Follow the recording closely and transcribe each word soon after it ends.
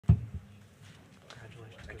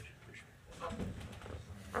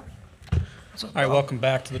All up, right, Bob? welcome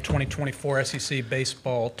back to the 2024 SEC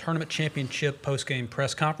Baseball Tournament Championship postgame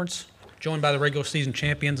press conference. Joined by the regular season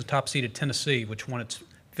champions and top-seeded Tennessee, which won its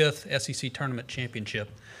fifth SEC Tournament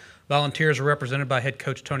Championship. Volunteers are represented by head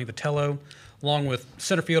coach Tony Vitello, along with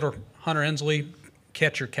center fielder Hunter Ensley,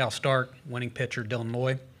 catcher Cal Stark, winning pitcher Dylan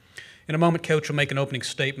Loy. In a moment, Coach will make an opening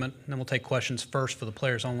statement, and then we'll take questions first for the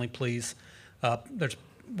players only, please. There's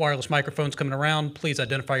wireless microphones coming around. Please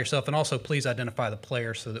identify yourself, and also please identify the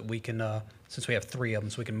players so that we can, since we have three of them,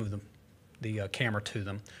 so we can move the camera to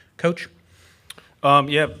them. Coach?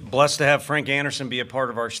 Yeah, blessed to have Frank Anderson be a part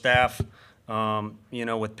of our staff.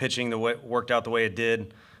 With pitching worked out the way it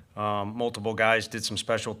did. Multiple guys did some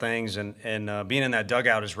special things, and being in that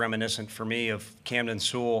dugout is reminiscent for me of Camden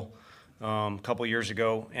Sewell a couple years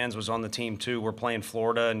ago. Enz was on the team too. We're playing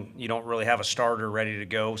Florida, and you don't really have a starter ready to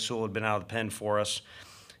go. Sewell had been out of the pen for us,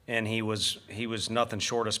 and he was nothing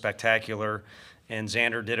short of spectacular. And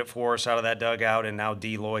Xander did it for us out of that dugout, and now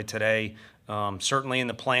D. Lloyd today. Certainly in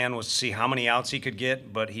the plan was to see how many outs he could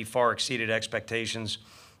get, but he far exceeded expectations.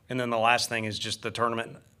 And then the last thing is just the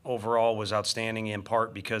tournament overall was outstanding, in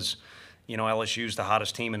part because, LSU is the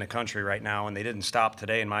hottest team in the country right now, and they didn't stop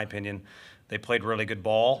today, in my opinion. They played really good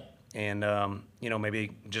ball, and,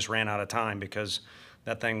 maybe just ran out of time because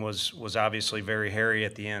that thing was obviously very hairy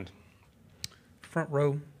at the end. Front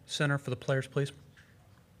row center for the players, please.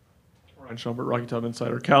 Ryan Schumbert, Rocky Top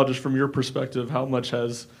Insider. Cal, just from your perspective, how much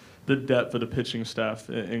has the depth of the pitching staff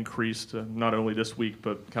increased, not only this week,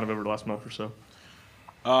 but kind of over the last month or so?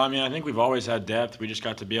 I think we've always had depth. We just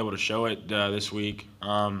got to be able to show it this week.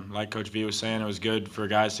 Like Coach V was saying, it was good for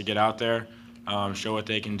guys to get out there, show what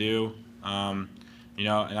they can do. And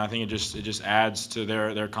I think it just adds to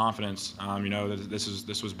their confidence.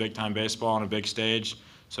 This was big time baseball on a big stage,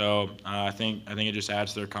 so I think it just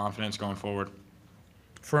adds to their confidence going forward.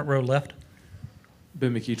 Front row left.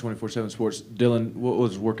 Ben McKee, 24/7 Sports. Dylan, what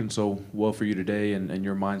was working so well for you today and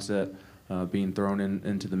your mindset being thrown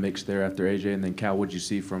into the mix there after AJ? And then Cal, what did you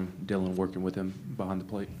see from Dylan working with him behind the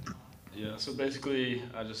plate? Yeah, so basically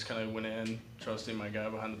I just kind of went in trusting my guy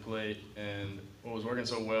behind the plate, and what was working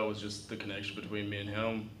so well was just the connection between me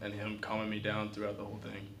and him calming me down throughout the whole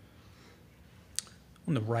thing.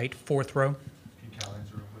 On the right, fourth row. Can Cal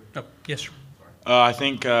answer real quick? Oh, yes, sir. I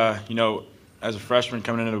think, as a freshman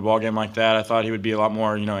coming into a ball game like that, I thought he would be a lot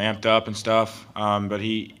more, amped up and stuff. But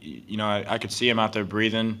he, I could see him out there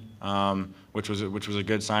breathing, which was a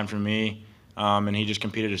good sign for me. And he just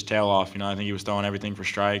competed his tail off. I think he was throwing everything for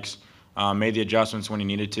strikes, made the adjustments when he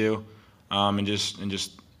needed to, and just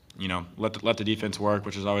let the defense work,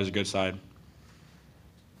 which is always a good side.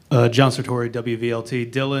 John Sartori,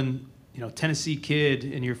 WVLT. Dylan, Tennessee kid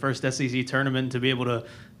in your first SEC tournament, to be able to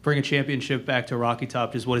bring a championship back to Rocky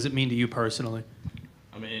Top, just what does it mean to you personally?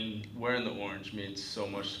 I mean, wearing the orange means so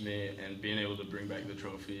much to me, and being able to bring back the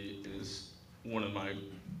trophy is one of my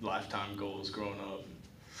lifetime goals growing up.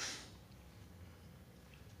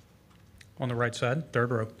 On the right side, third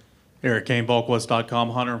row. Eric Kane, BulkWest.com.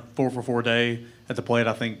 Hunter, 4-for-4 day at the plate.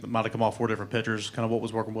 I think might have come off 4 different pitchers. Kind of what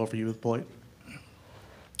was working well for you at the plate?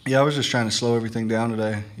 Yeah, I was just trying to slow everything down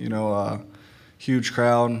today. Huge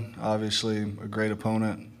crowd, obviously a great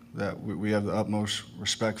opponent that we have the utmost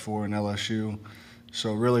respect for in LSU.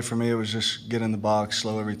 So really for me it was just get in the box,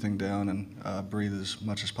 slow everything down, and breathe as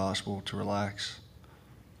much as possible to relax.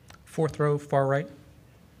 Fourth row, far right.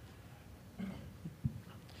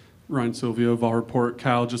 Ryan Silvio, Vol Report.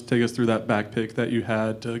 Cal, just take us through that back pick that you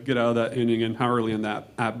had to get out of that inning, and how early in that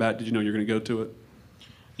at-bat did you know you were going to go to it?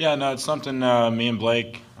 Yeah, no, it's something me and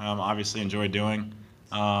Blake obviously enjoy doing.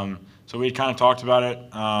 So we kind of talked about it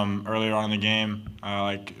earlier on in the game,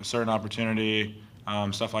 like a certain opportunity,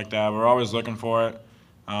 stuff like that. We're always looking for it.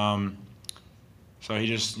 So he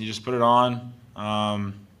just put it on.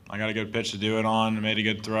 I got a good pitch to do it on. Made a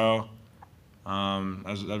good throw.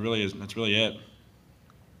 That's really it.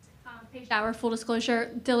 Paige Dower, full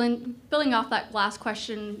disclosure. Dylan, building off that last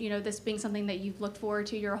question, this being something that you've looked forward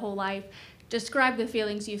to your whole life, describe the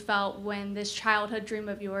feelings you felt when this childhood dream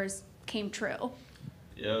of yours came true.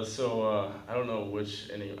 Yeah, so I don't know which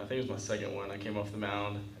inning. I think it was my second one. I came off the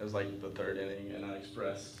mound. It was like the third inning, and I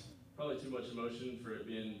expressed probably too much emotion for it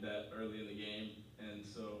being that early in the game. And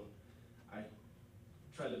so I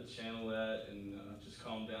tried to channel that and just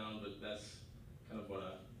calm down, but that's kind of what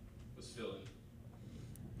I was feeling.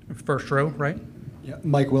 First row, right? Yeah,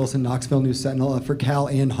 Mike Wilson, Knoxville News Sentinel. For Cal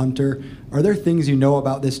and Hunter, are there things you know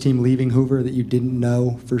about this team leaving Hoover that you didn't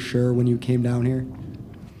know for sure when you came down here?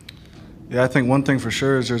 Yeah, I think one thing for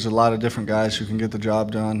sure is there's a lot of different guys who can get the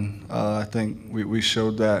job done. I think we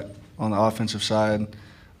showed that on the offensive side,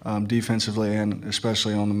 defensively, and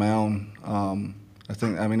especially on the mound.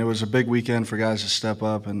 I mean, it was a big weekend for guys to step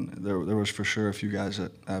up, and there was for sure a few guys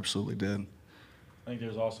that absolutely did. I think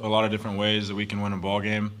there's also a lot of different ways that we can win a ball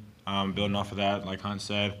game. Building off of that, like Hunt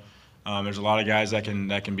said, there's a lot of guys that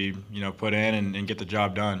can be put in and get the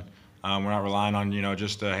job done. We're not relying on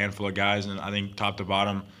just a handful of guys, and I think top to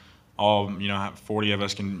bottom, all 40 of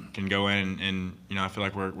us can go in, and I feel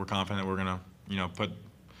like we're confident that we're gonna put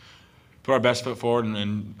our best foot forward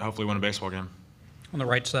and hopefully win a baseball game. On the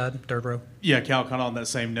right side, third row. Yeah, Cal, kind of on that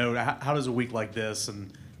same note, how does a week like this and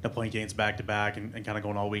playing games back to back and kind of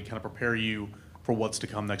going all week kind of prepare you for what's to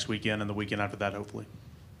come next weekend and the weekend after that, hopefully?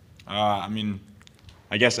 I mean,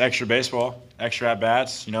 I guess extra baseball, extra at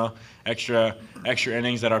bats, extra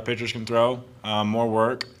innings that our pitchers can throw, more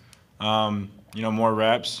work, more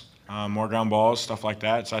reps, more ground balls, stuff like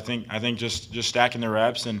that. So I think just stacking the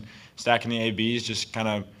reps and stacking the ABs just kind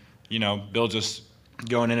of builds us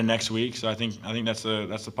going into next week. So I think that's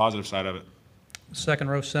the positive side of it. Second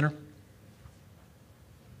row center.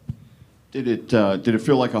 Did it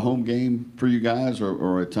feel like a home game for you guys,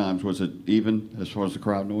 or at times was it even as far as the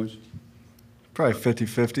crowd noise? Probably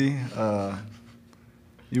 50-50.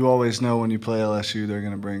 You always know when you play LSU they're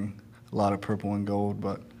going to bring a lot of purple and gold,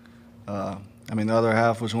 but I mean the other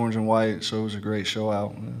half was orange and white, so it was a great show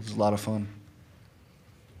out. It was a lot of fun.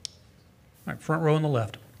 All right, front row on the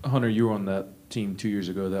left. Hunter, you were on that team 2 years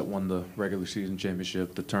ago that won the regular season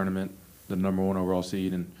championship, the tournament, the #1 overall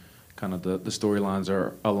seed, and kind of the storylines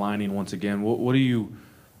are aligning once again. What do you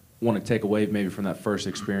want to take away maybe from that first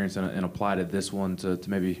experience and apply to this one to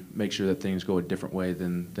maybe make sure that things go a different way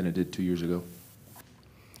than it did 2 years ago?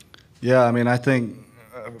 Yeah, I mean, I think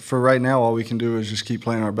for right now all we can do is just keep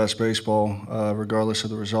playing our best baseball regardless of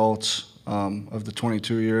the results of the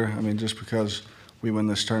 22 year. I mean, just because we win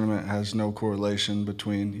this tournament has no correlation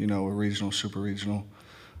between, a regional, super regional.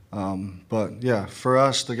 But yeah, for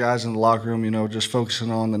us, the guys in the locker room, just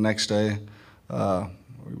focusing on the next day,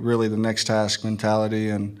 really the next task mentality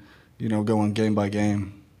and, going game by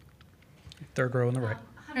game. Third row on the right.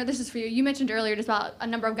 Hunter, this is for you. You mentioned earlier just about a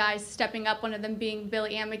number of guys stepping up, one of them being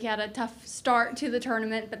Billy Amick. He had a tough start to the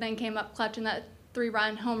tournament, but then came up clutch in that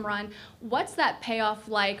 3-run home run. What's that payoff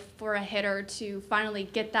like for a hitter to finally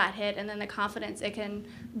get that hit and then the confidence it can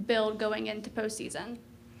build going into postseason?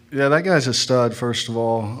 Yeah, that guy's a stud, first of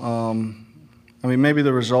all. I mean, maybe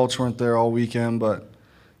the results weren't there all weekend, but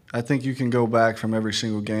I think you can go back from every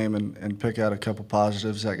single game and pick out a couple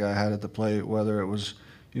positives that guy had at the plate, whether it was,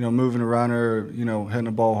 moving a runner, hitting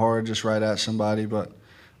a ball hard just right at somebody. But,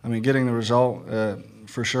 I mean, getting the result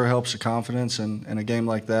for sure helps the confidence, and in a game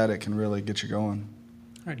like that, it can really get you going.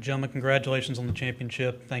 All right, gentlemen, congratulations on the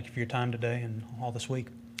championship. Thank you for your time today and all this week.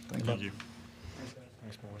 Thank you.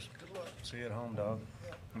 Thanks, boys. Good luck. See you at home, dog.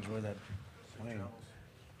 Enjoy that swing.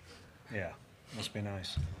 Yeah, must be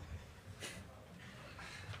nice.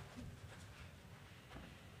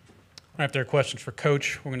 All right, if there are questions for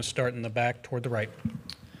Coach, we're going to start in the back toward the right.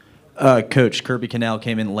 Coach, Kirby Cannell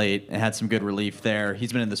came in late and had some good relief there.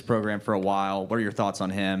 He's been in this program for a while. What are your thoughts on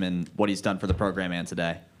him and what he's done for the program and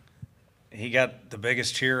today? He got the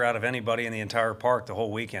biggest cheer out of anybody in the entire park the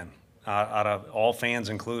whole weekend, out of all fans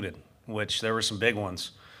included, which there were some big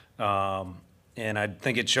ones. And I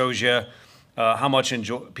think it shows you how much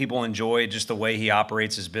people enjoy just the way he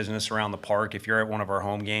operates his business around the park. If you're at one of our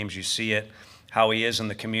home games, you see it, how he is in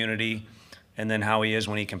the community, and then how he is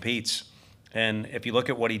when he competes. And if you look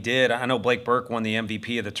at what he did, I know Blake Burke won the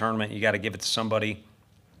MVP of the tournament. You got to give it to somebody.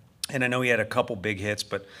 And I know he had a couple big hits,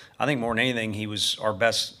 but I think more than anything, he was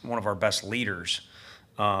one of our best leaders.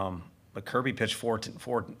 But Kirby pitched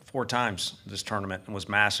four times this tournament and was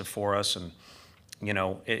massive for us. And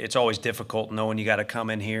it's always difficult knowing you got to come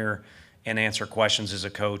in here and answer questions as a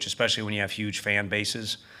coach, especially when you have huge fan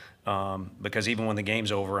bases. Because even when the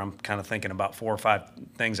game's over, I'm kind of thinking about 4 or 5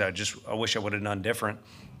 things I wish I would have done different.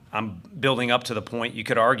 I'm building up to the point you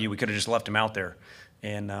could argue we could have just left him out there.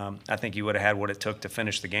 And I think he would have had what it took to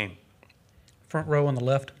finish the game. Front row on the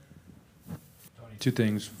left. Two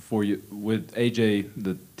things for you. With AJ,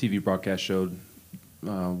 the TV broadcast showed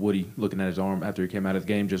Woody looking at his arm after he came out of the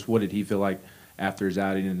game. Just what did he feel like after his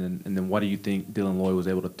outing, and then why do you think Dylan Loy was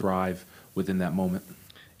able to thrive within that moment?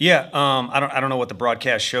 Yeah, I don't know what the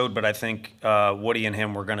broadcast showed, but I think Woody and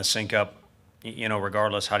him were going to sync up.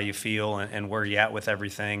 Regardless, how do you feel and where you at with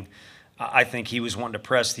everything? I think he was wanting to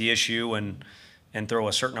press the issue and throw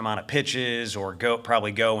a certain amount of pitches or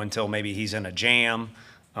probably go until maybe he's in a jam.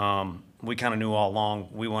 We kind of knew all along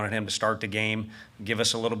we wanted him to start the game, give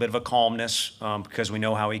us a little bit of a calmness because we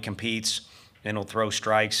know how he competes and he'll throw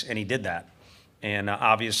strikes, and he did that. And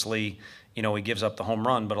obviously, he gives up the home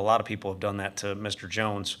run, but a lot of people have done that to Mr.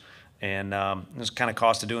 Jones. And it was kind of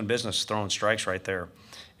cost of doing business, throwing strikes right there.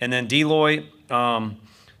 And then Deloy,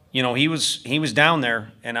 you know, he was down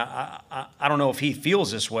there, and I don't know if he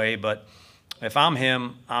feels this way, but if I'm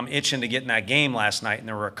him, I'm itching to get in that game last night. And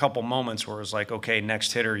there were a couple moments where it was like, okay,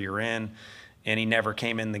 next hitter, you're in, and he never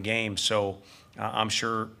came in the game. So I'm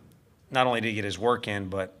sure not only did he get his work in,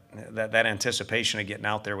 but that anticipation of getting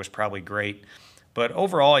out there was probably great. But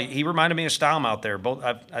overall, he reminded me of Staum out there. Both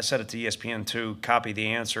I said it to ESPN too, copy the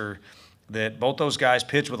answer, that both those guys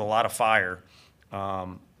pitch with a lot of fire,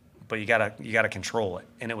 but you gotta control it.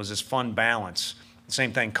 And it was this fun balance.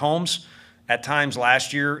 Same thing, Combs, at times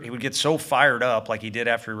last year, he would get so fired up like he did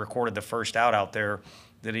after he recorded the first out there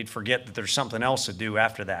that he'd forget that there's something else to do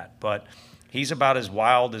after that. But he's about as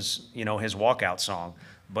wild as, you know, his walkout song.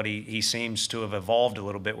 But he seems to have evolved a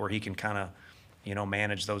little bit where he can kind of, you know,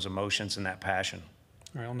 manage those emotions and that passion.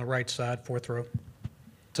 All right, on the right side, fourth row.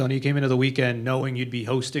 Tony, you came into the weekend knowing you'd be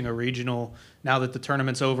hosting a regional. Now that the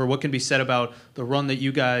tournament's over, what can be said about the run that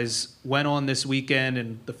you guys went on this weekend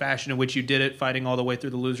and the fashion in which you did it, fighting all the way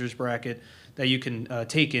through the losers bracket, that you can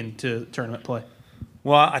take into tournament play?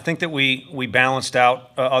 Well, I think that we balanced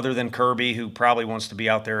out, other than Kirby, who probably wants to be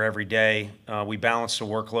out there every day. We balanced the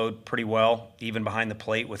workload pretty well, even behind the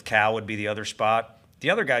plate with Cal would be the other spot. The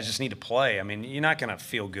other guys just need to play. I mean, you're not going to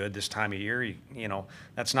feel good this time of year. You know,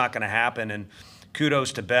 that's not going to happen. And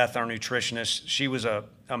kudos to Beth, our nutritionist. She was a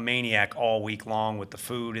maniac all week long with the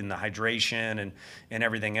food and the hydration and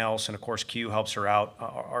everything else. And, of course, Q helps her out,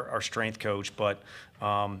 our strength coach. But,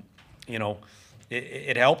 you know,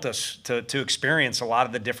 it helped us to experience a lot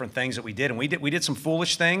of the different things that we did. And we did some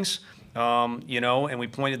foolish things, you know, and we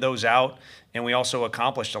pointed those out. And we also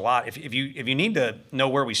accomplished a lot. If you need to know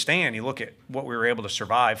where we stand, you look at what we were able to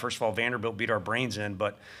survive. First of all, Vanderbilt beat our brains in,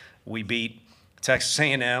 but we beat Texas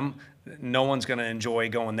A&M. No one's going to enjoy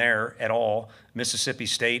going there at all. Mississippi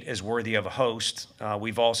State is worthy of a host.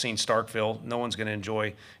 We've all seen Starkville. No one's going to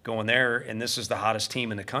enjoy going there. And this is the hottest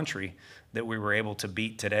team in the country that we were able to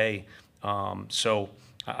beat today. So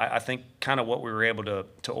I think kind of what we were able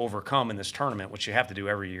to overcome in this tournament, which you have to do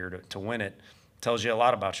every year to win it, tells you a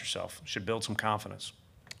lot about yourself. Should build some confidence.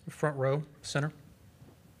 Front row, center.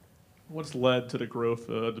 What's led to the growth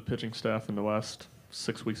of the pitching staff in the last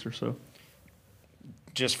 6 weeks or so?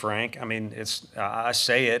 Just Frank. I mean, I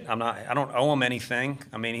say it. I don't owe him anything.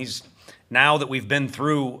 I mean, now that we've been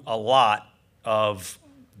through a lot of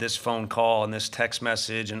this phone call and this text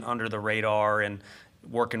message and under the radar and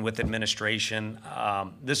working with administration,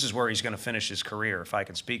 this is where he's going to finish his career, if I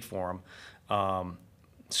can speak for him.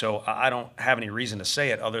 So I don't have any reason to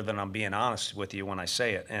say it other than I'm being honest with you when I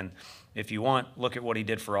say it. And if you want, look at what he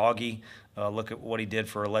did for Augie. Look at what he did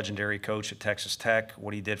for a legendary coach at Texas Tech,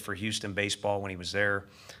 what he did for Houston baseball when he was there.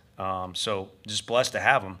 So just blessed to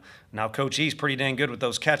have him. Now, Coach E's pretty dang good with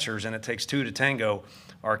those catchers, and it takes two to tango.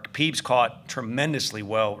 Our Peeps caught tremendously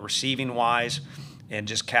well receiving-wise, and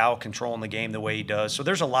just Cal controlling the game the way he does. So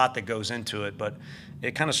there's a lot that goes into it, but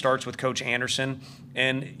it kind of starts with Coach Anderson.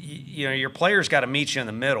 And, you know, your players got to meet you in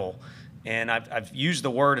the middle. And I've used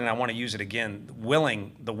the word, and I want to use it again,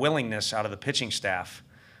 the willingness out of the pitching staff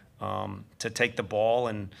to take the ball.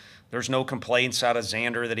 And there's no complaints out of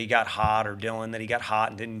Xander that he got hot or Dylan that he got hot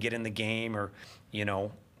and didn't get in the game, or, you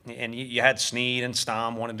know. And you had Snead and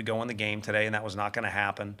Staum wanted to go in the game today, and that was not going to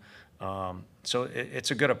happen. So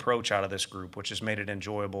it's a good approach out of this group, which has made it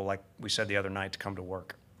enjoyable, like we said the other night, to come to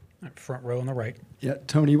work. Front row on the right. Yeah,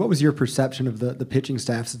 Tony, what was your perception of the pitching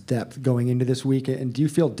staff's depth going into this week? And do you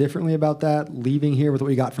feel differently about that, leaving here with what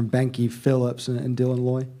we got from Benke, Phillips, and Dylan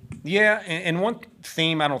Loy? Yeah, and one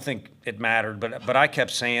theme, I don't think it mattered, but I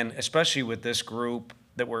kept saying, especially with this group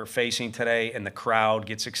that we're facing today and the crowd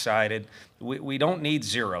gets excited, we don't need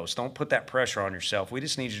zeros. Don't put that pressure on yourself. We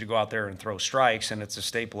just need you to go out there and throw strikes, and it's a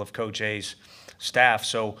staple of Coach A's staff.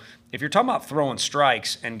 So if you're talking about throwing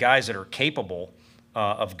strikes and guys that are capable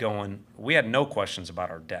of going, we had no questions about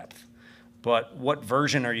our depth. But what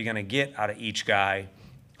version are you going to get out of each guy?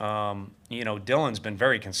 You know, Dylan's been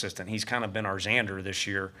very consistent. He's kind of been our Xander this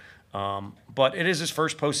year. But it is his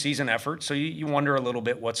first postseason effort, so you wonder a little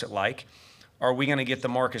bit what's it like. Are we going to get the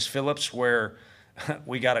Marcus Phillips where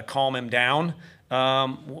we got to calm him down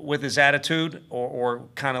with his attitude, or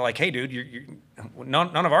kind of like, hey, dude,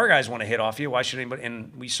 none of our guys want to hit off you. Why should anybody?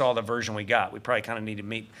 And we saw the version we got. We probably kind of need to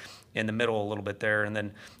meet in the middle a little bit there. And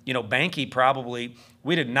then, you know, Banky probably,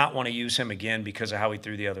 we did not want to use him again because of how he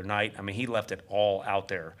threw the other night. I mean, he left it all out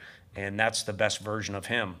there, and that's the best version of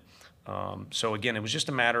him. So, again, it was just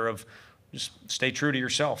a matter of just stay true to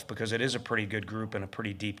yourself, because it is a pretty good group and a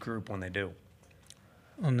pretty deep group when they do.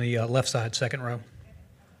 On the left side, second row.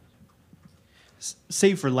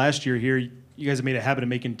 Save for last year here, you guys have made a habit of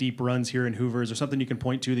making deep runs here in Hoover. Is there something you can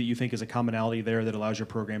point to that you think is a commonality there that allows your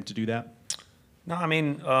program to do that? No, I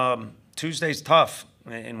mean, Tuesday's tough,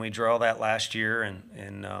 and we drew all that last year,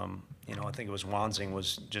 and you know, I think it was Wansing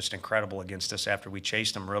was just incredible against us after we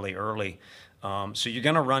chased him really early. So you're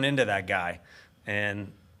going to run into that guy,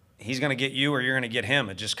 and he's going to get you or you're going to get him.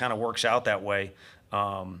 It just kind of works out that way.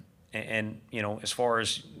 And, you know, as far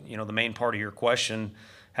as, you know, the main part of your question,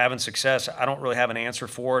 having success, I don't really have an answer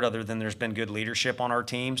for it other than there's been good leadership on our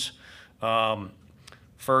teams. Fergie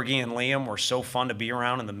and Liam were so fun to be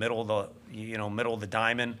around in the middle of the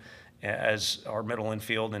diamond as our middle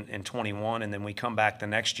infield in 21, and then we come back the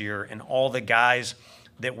next year, and all the guys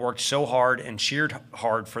that worked so hard and cheered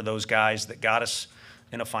hard for those guys that got us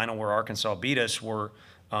in a final where Arkansas beat us were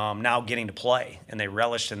now getting to play, and they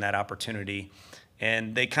relished in that opportunity.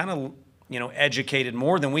 And they kind of, you know, educated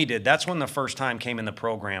more than we did. That's when the first time came in the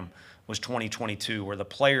program was 2022, where the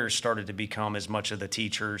players started to become as much of the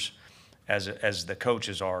teachers as the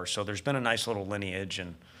coaches are. So there's been a nice little lineage,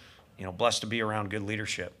 and, you know, blessed to be around good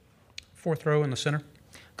leadership. Fourth row in the center.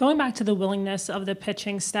 Going back to the willingness of the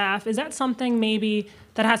pitching staff, is that something maybe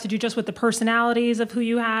that has to do just with the personalities of who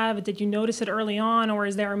you have? Did you notice it early on, or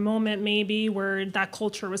is there a moment maybe where that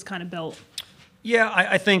culture was kind of built? Yeah,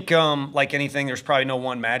 I think like anything, there's probably no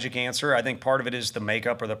one magic answer. I think part of it is the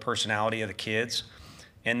makeup or the personality of the kids.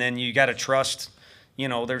 And then you got to trust, you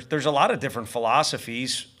know, there's a lot of different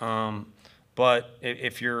philosophies. But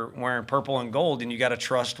if you're wearing purple and gold, then you got to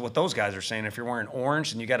trust what those guys are saying. If you're wearing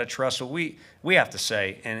orange, then you got to trust what we have to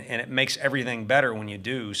say. And it makes everything better when you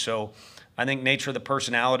do. So I think nature of the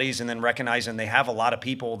personalities, and then recognizing they have a lot of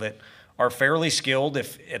people that are fairly skilled,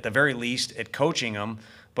 if at the very least, at coaching them,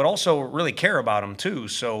 but also really care about them too.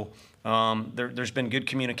 So there's been good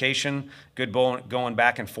communication, good going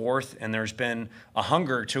back and forth, and there's been a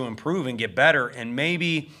hunger to improve and get better. And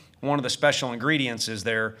maybe one of the special ingredients is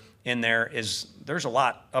there's a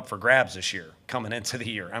lot up for grabs this year coming into the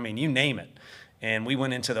year. I mean, you name it. And we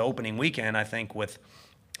went into the opening weekend, I think, with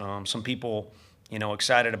some people, you know,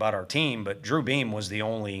 excited about our team. But Drew Beam was the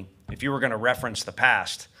only, if you were going to reference the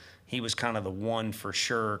past, he was kind of the one for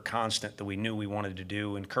sure constant that we knew we wanted to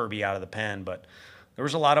do, and Kirby out of the pen. But there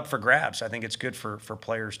was a lot up for grabs. I think it's good for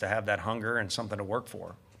players to have that hunger and something to work for.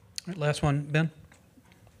 All right, last one, Ben.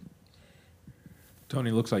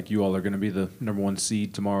 Tony, looks like you all are going to be the #1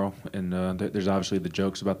 seed tomorrow, and there's obviously the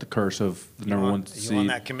jokes about the curse of the #1 seed. You on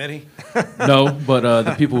that committee? No, but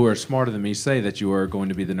the people who are smarter than me say that you are going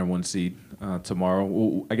to be the #1 seed tomorrow.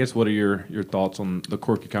 Well, I guess what are your thoughts on the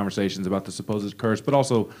quirky conversations about the supposed curse, but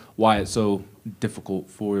also why it's so difficult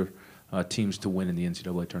for teams to win in the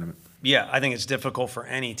NCAA tournament? Yeah, I think it's difficult for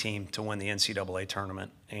any team to win the NCAA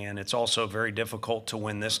tournament, and it's also very difficult to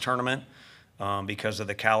win this tournament because of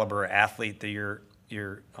the caliber of athlete that you're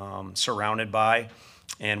surrounded by,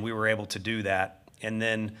 and we were able to do that. And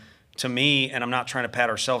then to me, and I'm not trying to pat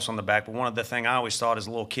ourselves on the back, but one of the things I always thought as a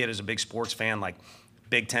little kid, as a big sports fan, like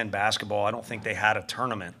Big Ten basketball, I don't think they had a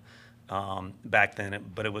tournament back then,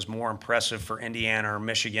 but it was more impressive for Indiana or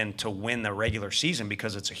Michigan to win the regular season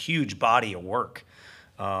because it's a huge body of work.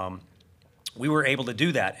 We were able to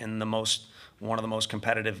do that in one of the most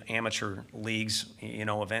competitive amateur leagues, you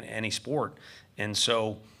know, of any sport. And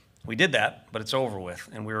so we did that, but it's over with.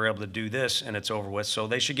 And we were able to do this, and it's over with. So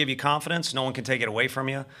they should give you confidence. No one can take it away from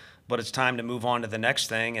you, but it's time to move on to the next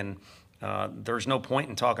thing. And there's no point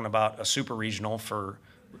in talking about a super regional for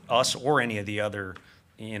us or any of the other,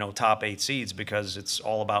 you know, top 8 seeds, because it's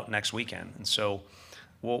all about next weekend. And so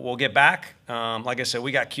we'll get back. Like I said,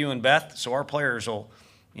 we got Q and Beth, so our players will,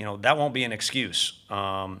 you know, that won't be an excuse.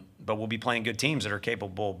 But we'll be playing good teams that are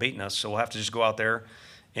capable of beating us. So we'll have to just go out there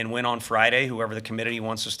and win on Friday, whoever the committee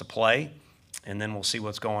wants us to play, and then we'll see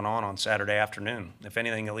what's going on Saturday afternoon. If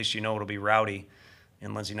anything, at least you know it'll be rowdy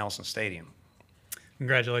in Lindsey Nelson Stadium.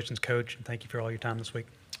 Congratulations, Coach, and thank you for all your time this week.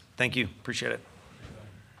 Thank you. Appreciate it.